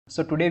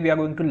So today we are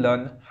going to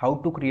learn how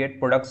to create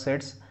product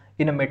sets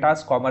in a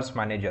Meta's Commerce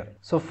Manager.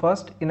 So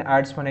first in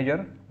Ads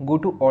Manager, go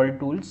to All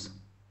Tools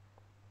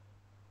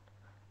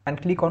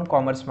and click on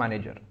Commerce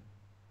Manager.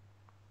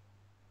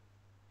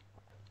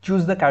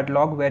 Choose the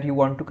catalog where you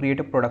want to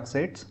create a product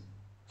sets.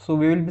 So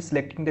we will be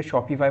selecting the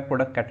Shopify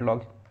product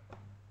catalog.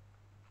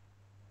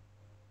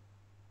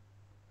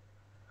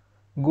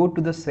 Go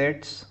to the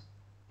sets.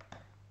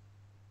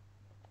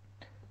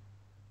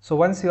 So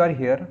once you are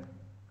here,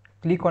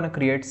 click on a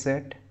create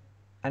set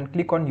and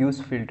click on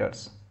use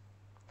filters.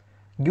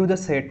 Give the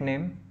set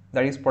name,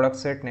 that is product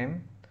set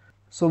name.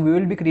 So we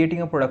will be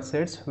creating a product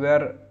sets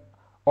where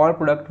all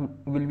product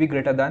will be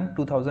greater than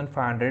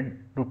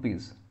 2500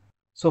 rupees.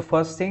 So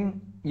first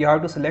thing, you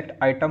have to select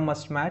item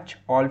must match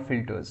all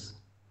filters.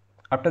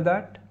 After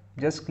that,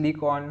 just click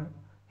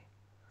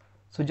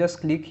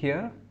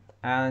here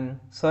and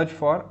search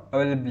for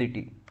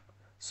availability.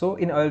 So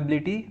in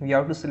availability, we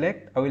have to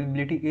select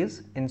availability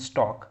is in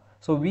stock.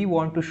 So we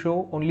want to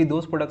show only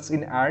those products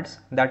in ads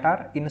that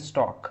are in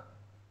stock.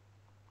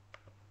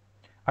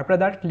 After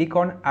that, click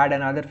on add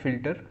another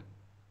filter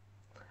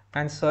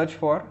and search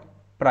for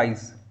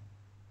price.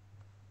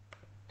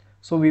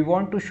 So we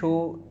want to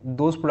show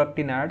those products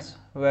in ads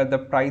where the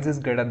price is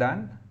greater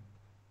than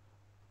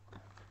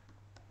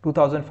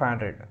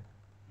 2500.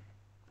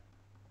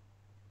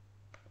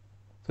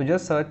 So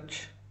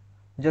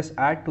just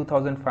add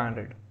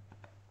 2500.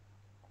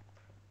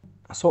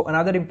 So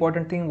another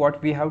important thing what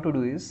we have to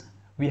do is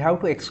we have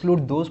to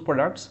exclude those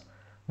products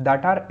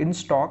that are in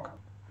stock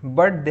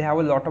but they have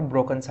a lot of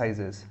broken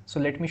sizes. So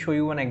let me show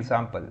you one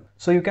example.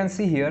 So you can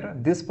see here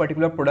this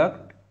particular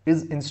product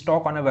is in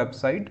stock on a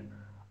website,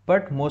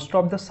 but most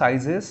of the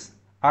sizes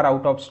are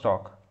out of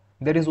stock.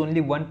 There is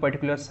only one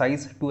particular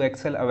size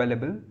 2XL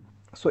available.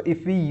 So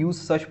if we use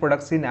such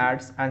products in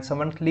ads and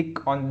someone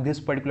click on this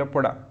particular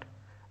product,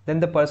 then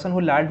the person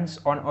who lands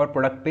on our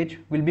product page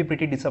will be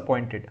pretty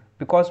disappointed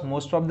because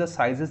most of the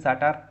sizes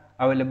that are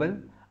available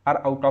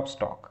are out of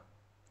stock.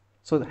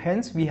 So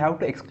hence we have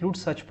to exclude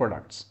such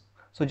products.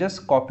 So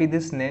just copy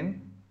this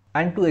name,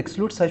 and to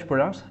exclude such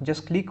products,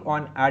 just click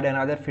on add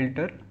another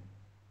filter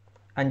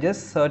and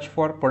just search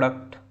for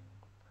product.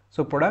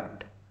 So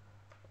product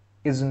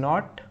is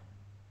not,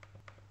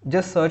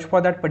 just search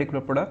for that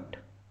particular product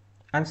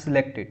and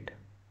select it.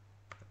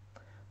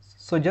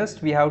 So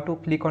just we have to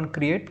click on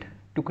create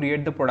to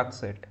create the product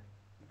set.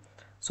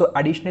 So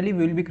additionally,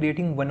 we will be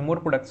creating one more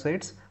product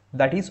sets,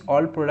 that is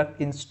all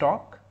product in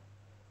stock,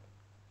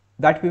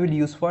 that we will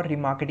use for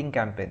remarketing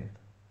campaign.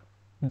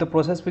 The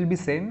process will be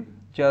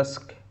same.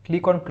 Just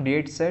click on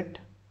create set,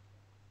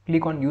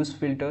 click on use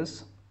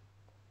filters,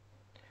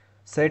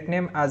 set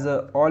name as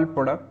a all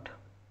product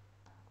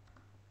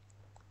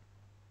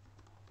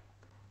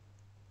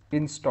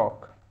in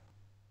stock.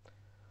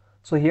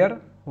 So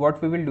here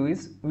what we will do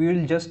is we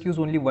will just use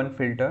only one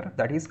filter,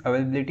 that is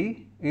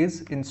availability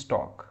is in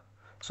stock.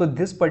 So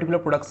this particular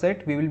product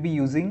set we will be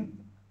using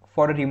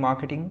for a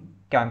remarketing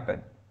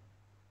campaign.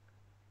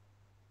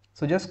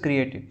 So just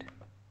create it.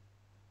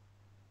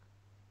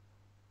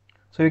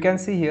 So you can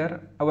see here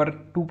our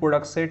two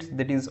product sets,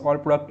 that is all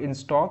product in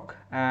stock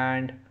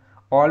and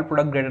all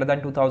product greater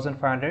than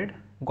 2500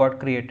 got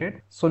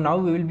created. So now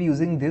we will be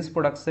using these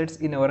product sets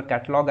in our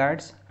catalog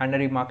ads and a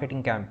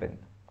remarketing campaign.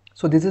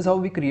 So this is how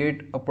we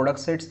create a product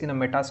sets in a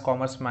Meta's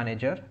Commerce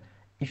Manager.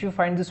 If you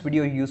find this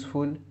video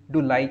useful,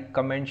 do like,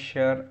 comment,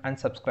 share and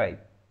subscribe.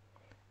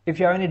 If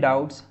you have any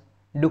doubts,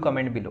 do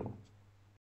comment below.